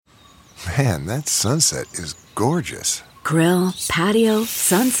Man, that sunset is gorgeous. Grill, patio,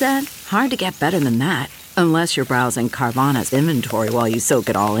 sunset. Hard to get better than that. Unless you're browsing Carvana's inventory while you soak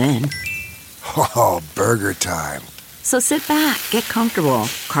it all in. Oh, burger time. So sit back, get comfortable.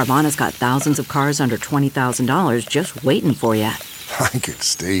 Carvana's got thousands of cars under $20,000 just waiting for you. I could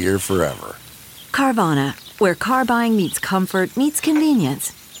stay here forever. Carvana, where car buying meets comfort meets convenience.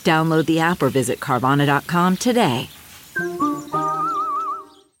 Download the app or visit Carvana.com today.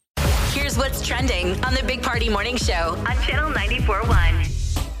 Here's what's trending on the Big Party Morning Show on Channel 94.1.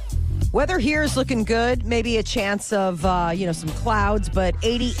 Weather here is looking good. Maybe a chance of, some clouds, but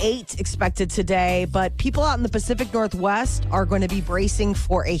 88 expected today. But people out in the Pacific Northwest are going to be bracing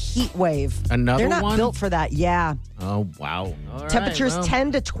for a heat wave. Another They're not one? built for that. Yeah. Oh, wow. All Temperatures right, well.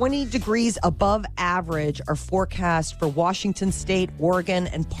 10 to 20 degrees above average are forecast for Washington State, Oregon,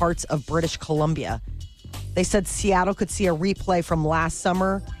 and parts of British Columbia. They said Seattle could see a replay from last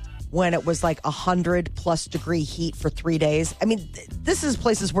summer when it was like 100-plus degree heat for 3 days. I mean, this is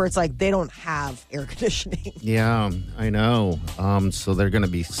places where it's like they don't have air conditioning. Yeah, I know. So they're going to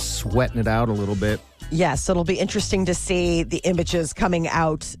be sweating it out a little bit. Yes, it'll be interesting to see the images coming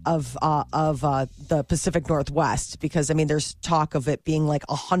out of the Pacific Northwest because, I mean, there's talk of it being like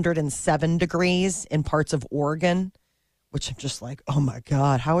 107 degrees in parts of Oregon, which I'm just like, oh, my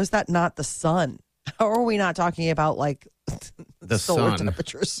God, how is that not the sun? How are we not talking about like The solar sun.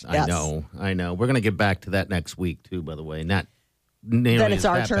 temperatures? I know. We're going to get back to that next week, too, by the way. Not nearly Then it's as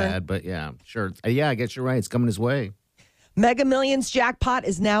our that turn. bad, but yeah, sure. Yeah, I guess you're right. It's coming his way. Mega Millions jackpot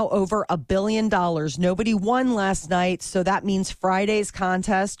is now over $1 billion. Nobody won last night, so that means Friday's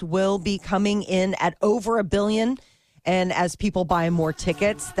contest will be coming in at over $1 billion. And as people buy more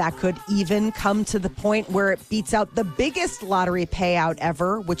tickets, that could even come to the point where it beats out the biggest lottery payout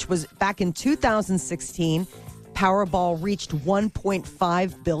ever, which was back in 2016. Powerball reached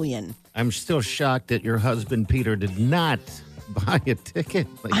 $1.5 billion. I'm still shocked that your husband, Peter, did not buy a ticket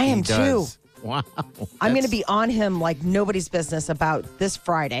like I he am does. Wow. I'm going to be on him like nobody's business about this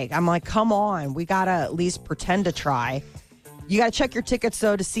Friday. I'm like, come on, we got to at least pretend to try. You got to check your tickets,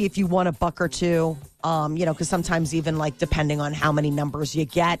 though, to see if you won a buck or two. Because sometimes even like depending on how many numbers you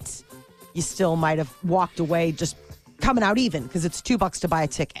get, you still might have walked away just coming out even because it's $2 to buy a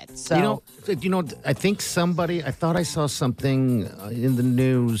ticket. So I think I thought I saw something in the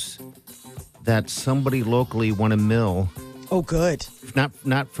news that somebody locally won $1 million. Oh, good.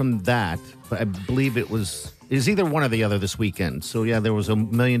 Not from that, but I believe it was either one or the other this weekend. So yeah, there was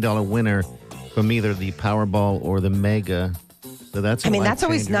 $1 million winner from either the Powerball or the Mega. So that's that's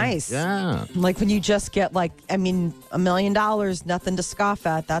always nice. Yeah. Like when you just get $1 million, nothing to scoff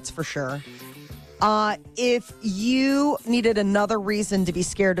at, that's for sure. If you needed another reason to be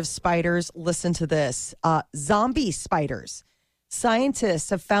scared of spiders, listen to this. Zombie spiders.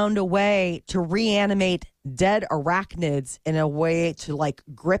 Scientists have found a way to reanimate dead arachnids in a way to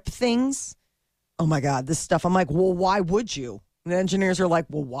grip things. Oh my God, this stuff. I'm like, well, why would you? And the engineers are like,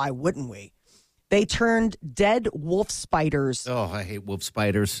 well, why wouldn't we? They turned dead wolf spiders. Oh, I hate wolf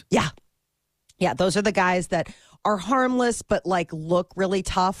spiders. Yeah. Yeah, those are the guys that are harmless but look really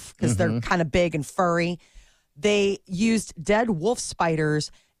tough because they're kind of big and furry. They used dead wolf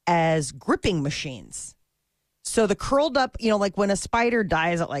spiders as gripping machines. So the curled up, when a spider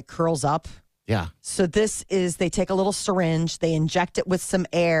dies, it curls up. Yeah. So they take a little syringe, they inject it with some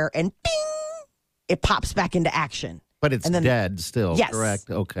air, and bing, it pops back into action. But it's dead still, yes. Correct?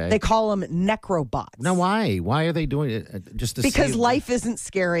 Okay. They call them necrobots. Now, why? Why are they doing it? Just to because see life isn't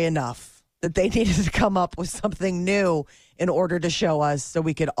scary enough that they needed to come up with something new in order to show us so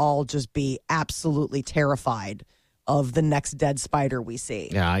we could all just be absolutely terrified of the next dead spider we see.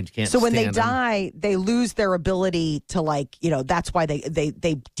 Yeah, I can't. So when they stand them. die, they lose their ability to that's why they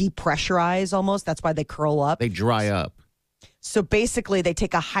depressurize almost. That's why they curl up. They dry up. So basically they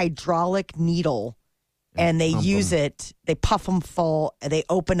take a hydraulic needle and they use it, they puff them full, and they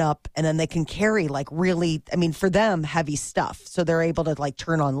open up, and then they can carry really, for them, heavy stuff. So they're able to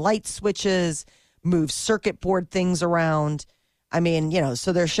turn on light switches, move circuit board things around.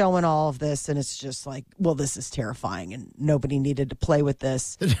 So they're showing all of this, and it's just well, this is terrifying, and nobody needed to play with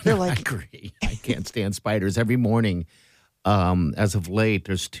this. They're I agree. I can't stand spiders. Every morning, as of late,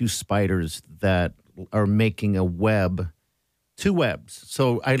 there's 2 spiders that are making a web, 2 webs.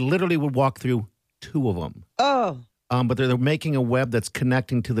 So I literally would walk through 2 of them. Oh. But they're making a web that's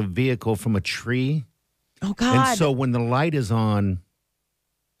connecting to the vehicle from a tree. Oh, God. And so when the light is on,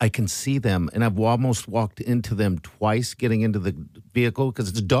 I can see them. And I've almost walked into them twice getting into the vehicle because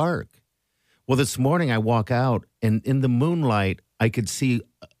it's dark. Well, this morning I walk out, and in the moonlight, I could see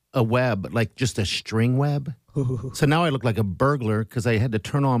a web, just a string web. So now I look like a burglar because I had to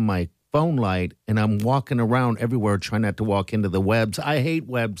turn on my phone light, and I'm walking around everywhere trying not to walk into the webs. I hate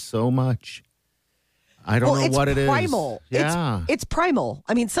webs so much. I don't know what it is. Primal. Yeah. It's primal.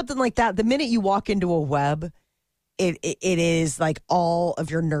 I mean, something like that. The minute you walk into a web, it is like all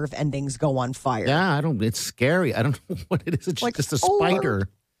of your nerve endings go on fire. Yeah, it's scary. I don't know what it is. It's like, just a spider.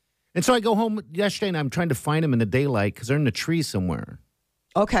 And so I go home yesterday and I'm trying to find them in the daylight because they're in the tree somewhere.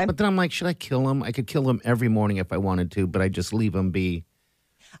 Okay. But then I'm like, should I kill them? I could kill them every morning if I wanted to, but I just leave them be.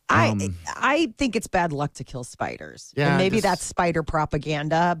 I think it's bad luck to kill spiders. Yeah, and maybe that's spider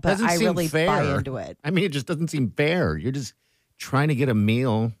propaganda, but I really buy into it. I mean, it just doesn't seem fair. You're just trying to get a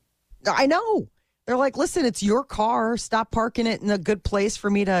meal. I know. They're like, listen, it's your car. Stop parking it in a good place for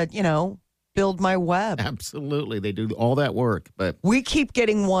me to, build my web. Absolutely. They do all that work. But we keep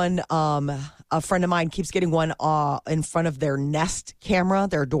getting one. A friend of mine keeps getting one in front of their Nest camera,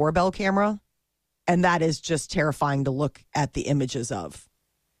 their doorbell camera. And that is just terrifying to look at the images of.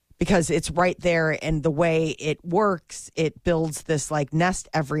 Because it's right there, and the way it works, it builds this Nest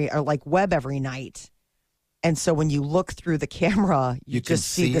web every night. And so when you look through the camera, you just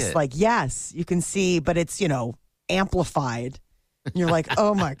see this yes, you can see, but it's, amplified. And you're like,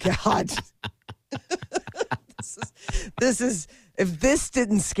 oh my God. This is, if this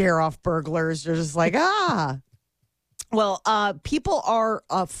didn't scare off burglars, you're just like, Well, people are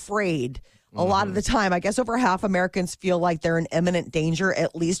afraid. A lot of the time, I guess over half Americans feel like they're in imminent danger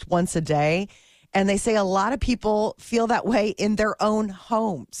at least once a day. And they say a lot of people feel that way in their own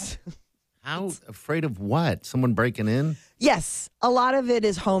homes. How afraid of what? Someone breaking in? Yes. A lot of it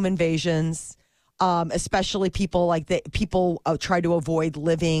is home invasions, especially people try to avoid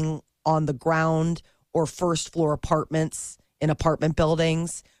living on the ground or first floor apartments in apartment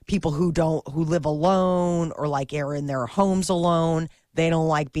buildings. People who live alone or are in their homes alone. They don't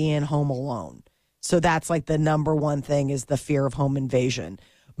like being home alone. So that's the number one thing is the fear of home invasion.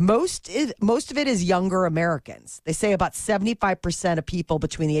 Most of it is younger Americans. They say about 75% of people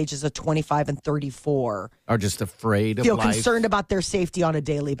between the ages of 25 and 34 are just afraid of feel life. concerned about their safety on a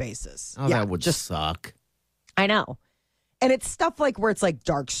daily basis. Oh, that would just suck. I know. And it's stuff where it's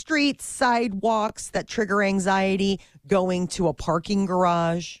dark streets, sidewalks that trigger anxiety, going to a parking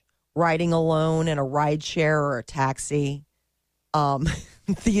garage, riding alone in a ride share or a taxi.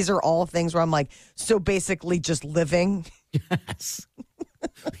 These are all things where I'm like, so basically just living. Yes.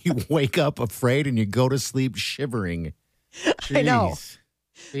 You wake up afraid and you go to sleep shivering. Jeez. I know.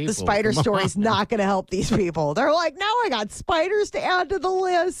 People, the spider story is not going to help these people. They're like, now I got spiders to add to the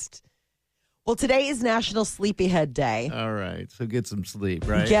list. Well, today is National Sleepyhead Day. All right. So get some sleep,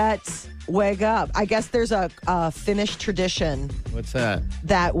 right? Wake up. I guess there's a Finnish tradition. What's that?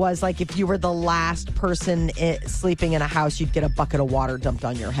 That was if you were the last person sleeping in a house, you'd get a bucket of water dumped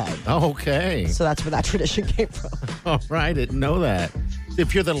on your head. Okay. So that's where that tradition came from. All right. Didn't know that.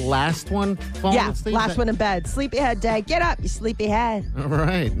 If you're the last one falling asleep? Last one in bed. Sleepyhead Day. Get up, you sleepyhead. All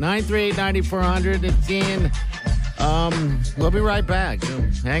right. 938-9400. It's Ian. We'll be right back. So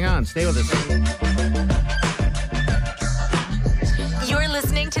hang on. Stay with us. You're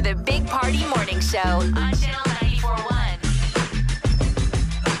listening to the Big Party Morning Show on Channel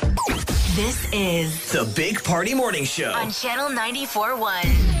 94.1. This is the Big Party Morning Show on Channel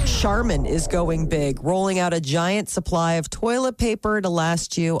 94.1. Charmin is going big, rolling out a giant supply of toilet paper to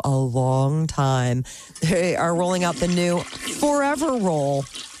last you a long time. They are rolling out the new Forever Roll.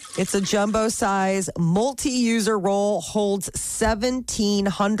 It's a jumbo size multi-user roll, holds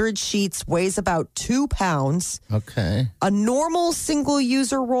 1,700 sheets, weighs about 2 pounds. Okay. A normal single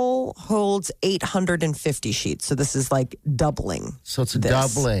user roll holds 850 sheets. So this is doubling. So it's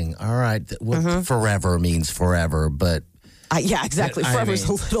doubling. All right. Forever means forever, but. Yeah, exactly. Forever's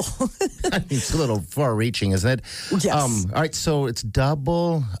a little. It's a little far-reaching, isn't it? Yes. All right, so it's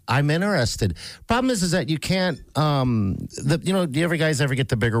double. I'm interested. Problem is that you can't. Do you guys ever get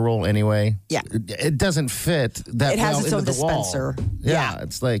the bigger roll anyway? Yeah. It doesn't fit that. It has well its own into the dispenser. Wall. Yeah,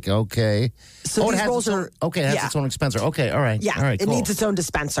 it's okay. So these rolls it has its own dispenser. Okay, all right. Yeah, all right, cool. It needs its own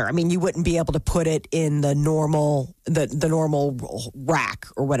dispenser. I mean, you wouldn't be able to put it in the normal rack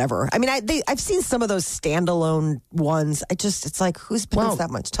or whatever. I mean, I've seen some of those standalone ones. It's who's spends that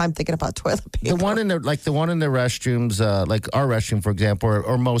much time thinking about toilet paper? The one in the restrooms, like our restroom, for example,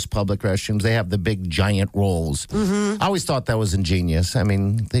 or most public restrooms, they have the big giant rolls. Mm-hmm. I always thought that was ingenious. I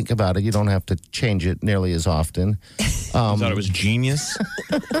mean, think about it. You don't have to change it nearly as often. I thought it was genius.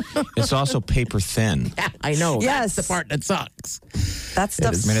 It's also paper thin. Yeah, I know. Yes. That's the part that sucks. That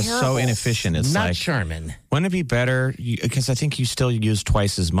stuff's it's so inefficient. It's not Charmin. Wouldn't it be better? Because I think you still use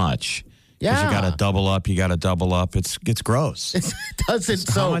twice as much. Yeah. Because you got to double up. It's gross. It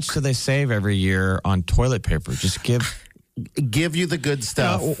doesn't. How much do they save every year on toilet paper? Just give give you the good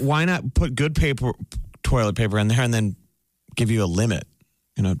stuff. Why not put good toilet paper in there and then give you a limit?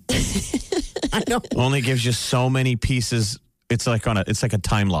 I know. Only gives you so many pieces. It's like a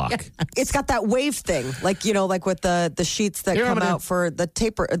time lock. It's got that wave thing, like with the sheets that come out for the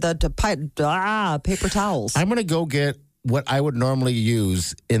paper towels. I'm gonna go get what I would normally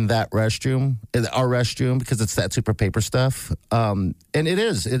use in that restroom, in our restroom, because it's that super paper stuff. And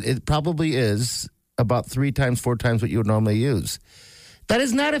it probably is about 3 times, 4 times what you would normally use. That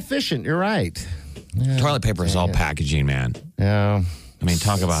is not efficient. You're right. Yeah, toilet paper is all packaging, man. Yeah. I mean,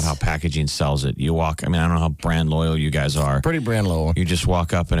 talk about how packaging sells it. You walk, I don't know how brand loyal you guys are. Pretty brand loyal. You just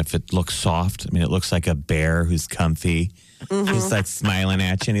walk up, and if it looks soft, it looks like a bear who's comfy. Mm-hmm. He's like smiling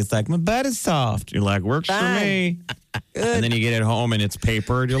at you, and he's like, my butt is soft. You're like, works for me. Good. And then you get it home, and it's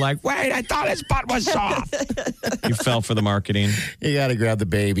paper. And you're like, wait, I thought his butt was soft. You fell for the marketing. You got to grab the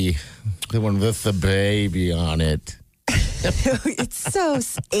baby. The one with the baby on it. It's so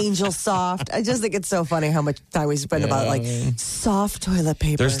angel soft. I just think it's so funny how much time we spend about soft toilet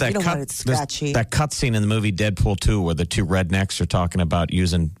paper. There's that it's scratchy. That cut scene in the movie Deadpool 2 where the 2 rednecks are talking about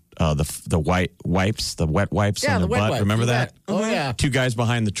using the white wipes, the wet wipes in the butt. Wipe. Remember that? Oh yeah. 2 guys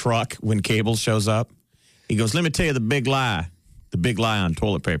behind the truck when Cable shows up. He goes, "Let me tell you the big lie." The big lie on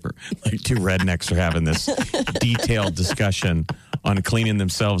toilet paper. Like 2 rednecks are having this detailed discussion on cleaning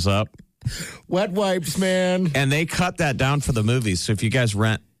themselves up. Wet wipes, man. And they cut that down for the movie. So if you guys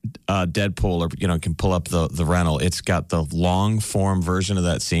rent Deadpool or can pull up the rental, it's got the long form version of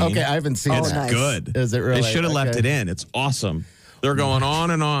that scene. Okay, I haven't seen it. It's good. Is it really? They should have left it in. It's awesome. They're going on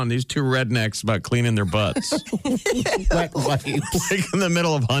and on, these 2 rednecks, about cleaning their butts. Wet wipes. Like in the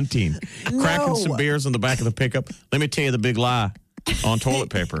middle of hunting. Cracking some beers in the back of the pickup. Let me tell you the big lie on toilet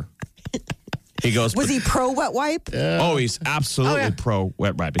paper. He goes, was he pro wet wipe? Oh, he's absolutely pro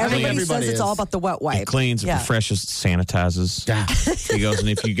wet wipe. Everybody says it's all about the wet wipe. He cleans, it refreshes, sanitizes. He goes, and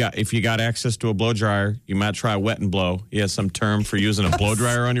if you got access to a blow dryer, you might try wet and blow. He has some term for using a blow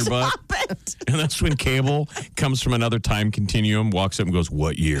dryer on your butt. And that's when Cable comes from another time continuum, walks up and goes,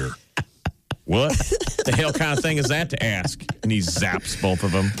 "What year? What the hell kind of thing is that to ask?" And he zaps both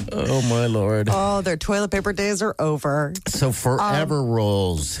of them. Oh, my Lord. Oh, their toilet paper days are over. So forever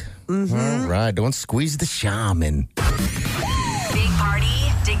rolls. Mm-hmm. All right. Don't squeeze the shaman. Big Party,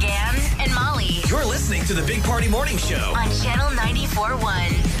 DeGan, and Molly You're listening to the Big Party Morning Show on Channel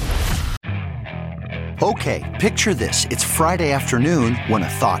 94.1. Okay, picture this. It's Friday afternoon when a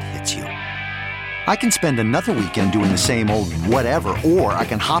thought hits you. I can spend another weekend doing the same old whatever, or I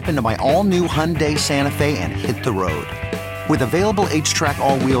can hop into my all-new Hyundai Santa Fe and hit the road. With available H-Track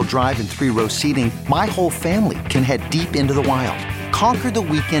all-wheel drive and 3-row seating, my whole family can head deep into the wild. Conquer the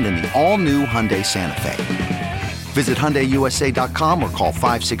weekend in the all-new Hyundai Santa Fe. Visit HyundaiUSA.com or call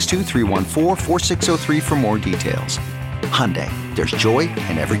 562-314-4603 for more details. Hyundai, there's joy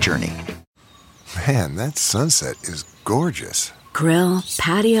in every journey. Man, that sunset is gorgeous. Grill,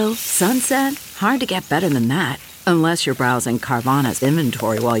 patio, sunset. Hard to get better than that. Unless you're browsing Carvana's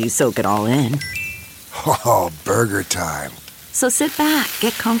inventory while you soak it all in. Oh, burger time. So sit back,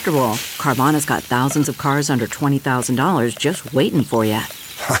 get comfortable. Carvana's got thousands of cars under $20,000 just waiting for you.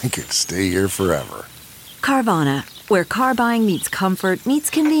 I could stay here forever. Carvana, where car buying meets comfort,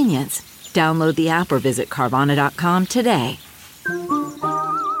 meets convenience. Download the app or visit Carvana.com today.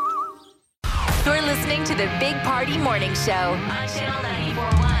 You're listening to the Big Party Morning Show on Channel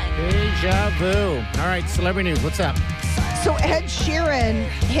 94.1. Deja vu. All right, celebrity news. What's up? So Ed Sheeran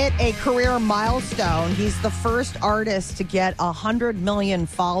hit a career milestone. He's the first artist to get 100 million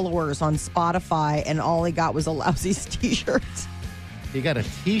followers on Spotify, and all he got was a lousy T-shirt. You got a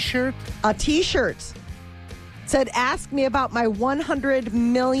T-shirt? A T-shirt. Said, ask me about my 100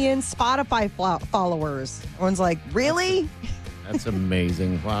 million Spotify followers. Everyone's like, really? That's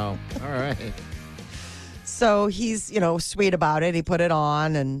amazing. Wow. All right. So he's, sweet about it. He put it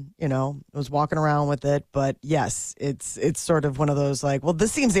on and, was walking around with it. But yes, it's sort of one of those like, well,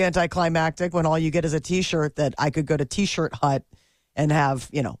 this seems anticlimactic when all you get is a T-shirt that I could go to T-shirt Hut and have,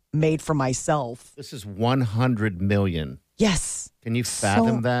 made for myself. This is 100 million. Yes. Can you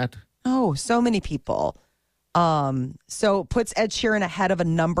fathom that? Oh, so many people. So puts Ed Sheeran ahead of a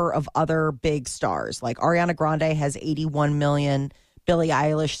number of other big stars. Like Ariana Grande has 81 million. Billie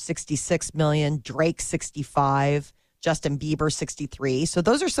Eilish, 66 million, Drake, 65, Justin Bieber, 63. So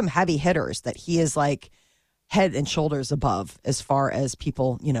those are some heavy hitters that he is like head and shoulders above as far as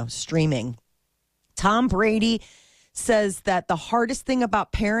people, streaming. Tom Brady says that the hardest thing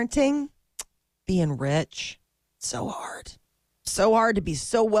about parenting, being rich, so hard. So hard to be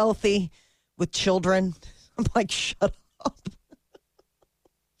so wealthy with children. I'm like, shut up.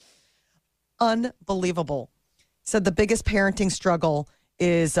 Unbelievable. Said the biggest parenting struggle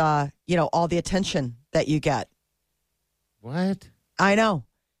is, all the attention that you get. What? I know.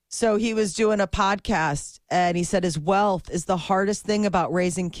 So he was doing a podcast and he said his wealth is the hardest thing about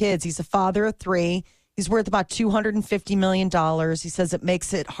raising kids. He's a father of 3. He's worth about $250 million. He says it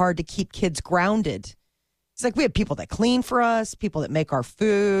makes it hard to keep kids grounded. He's like, we have people that clean for us, people that make our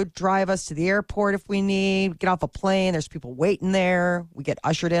food, drive us to the airport if we need, get off a plane. There's people waiting there. We get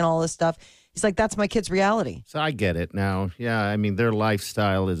ushered in, all this stuff. He's like, that's my kid's reality. So I get it now. Yeah, I mean, their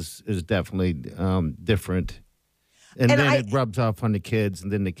lifestyle is definitely different. And then it rubs off on the kids,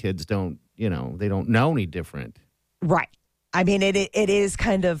 and then the kids don't, they don't know any different. Right. I mean, it is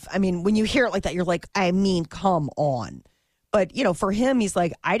kind of, when you hear it like that, you're like, come on. But, for him, he's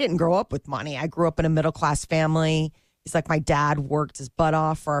like, I didn't grow up with money. I grew up in a middle-class family. He's like, my dad worked his butt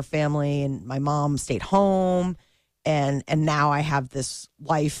off for our family, and my mom stayed home. And now I have this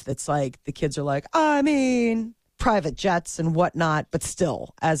life that's like, the kids are like, private jets and whatnot. But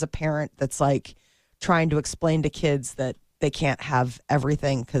still, as a parent that's like trying to explain to kids that they can't have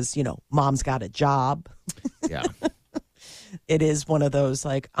everything because, mom's got a job. Yeah. It is one of those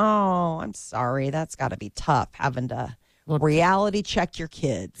like, oh, I'm sorry. That's got to be tough having to reality check your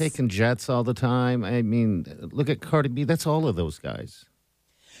kids. Taking jets all the time. I mean, look at Cardi B. That's all of those guys.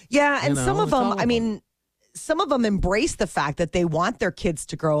 Yeah. And some of them, some of them embrace the fact that they want their kids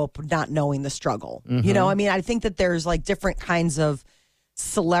to grow up not knowing the struggle. Mm-hmm. I think that there's like different kinds of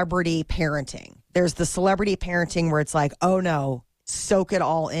celebrity parenting. There's the celebrity parenting where it's like, oh no, soak it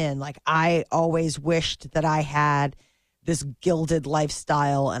all in. Like, I always wished that I had this gilded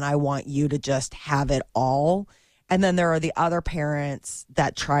lifestyle and I want you to just have it all. And then there are the other parents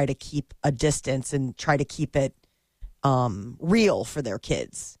that try to keep a distance and try to keep it real for their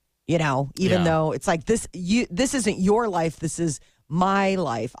kids. Even though it's like this isn't your life. This is my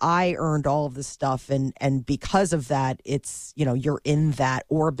life. I earned all of this stuff. And because of that, it's, you're in that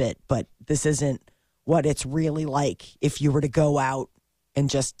orbit, but this isn't what it's really like if you were to go out and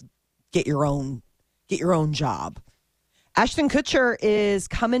just get your own job. Ashton Kutcher is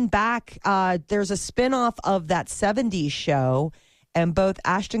coming back. There's a spinoff of that 70s show, and both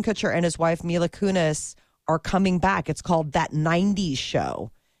Ashton Kutcher and his wife, Mila Kunis, are coming back. It's called That 90s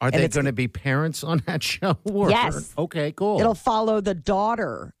Show. Are they going to be parents on that show? Yes. Okay, cool. It'll follow the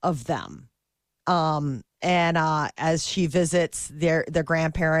daughter of them. As she visits their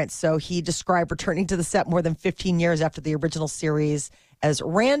grandparents. So he described returning to the set more than 15 years after the original series as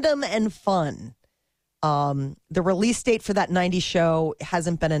random and fun. The release date for that 90s show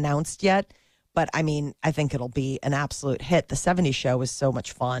hasn't been announced yet, but I think it'll be an absolute hit. The 70s show was so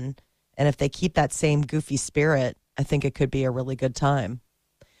much fun. And if they keep that same goofy spirit, I think it could be a really good time.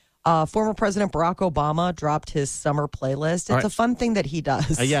 Former President Barack Obama dropped his summer playlist. It's a fun thing that he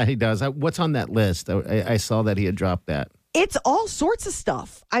does. Yeah, he does. What's on that list? I saw that he had dropped that. It's all sorts of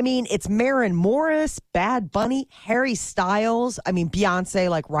stuff. It's Maren Morris, Bad Bunny, Harry Styles. Beyonce,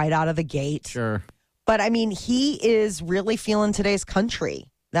 like right out of the gate. Sure. But he is really feeling today's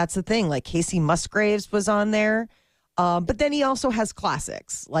country. That's the thing. Like Casey Musgraves was on there. But then he also has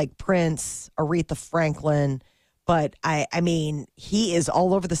classics like Prince, Aretha Franklin. But he is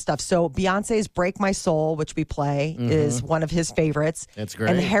all over the stuff. So Beyonce's Break My Soul, which we play, is one of his favorites. That's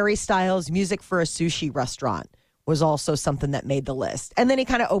great. And Harry Styles' Music for a Sushi Restaurant was also something that made the list. And then he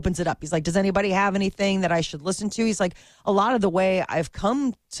kind of opens it up. He's like, does anybody have anything that I should listen to? He's like, a lot of the way I've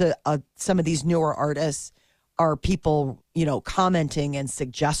come to some of these newer artists are people, commenting and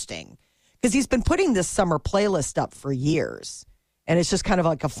suggesting. Because he's been putting this summer playlist up for years. And it's just kind of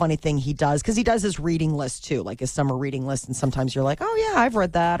like a funny thing he does. Because he does his reading list, too. Like his summer reading list. And sometimes you're like, oh, yeah, I've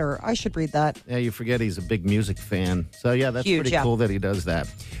read that. Or I should read that. Yeah, you forget he's a big music fan. So, yeah, that's huge, pretty cool that he does that.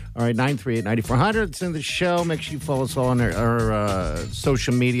 All right, 938-9400. It's in the show. Make sure you follow us all on our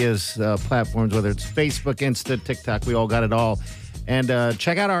social medias platforms, whether it's Facebook, Insta, TikTok. We all got it all. And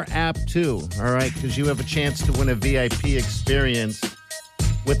check out our app, too. All right, because you have a chance to win a VIP experience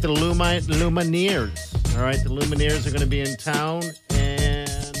with the Lumineers. All right, the Lumineers are going to be in town, and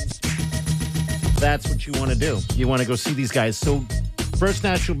that's what you want to do. You want to go see these guys. So, First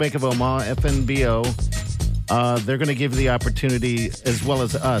National Bank of Omaha, FNBO, they're going to give you the opportunity, as well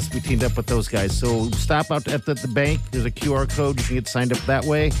as us. We teamed up with those guys. So, stop out at the bank. There's a QR code. You can get signed up that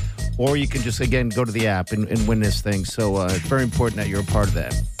way, or you can just, again, go to the app and win this thing. So, it's very important that you're a part of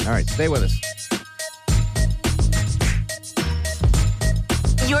that. All right, stay with us.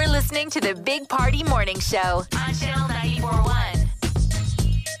 You're listening to the Big Party Morning Show on Channel 94.1.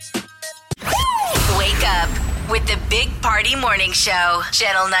 Wake up with the Big Party Morning Show,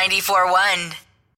 Channel 94.1.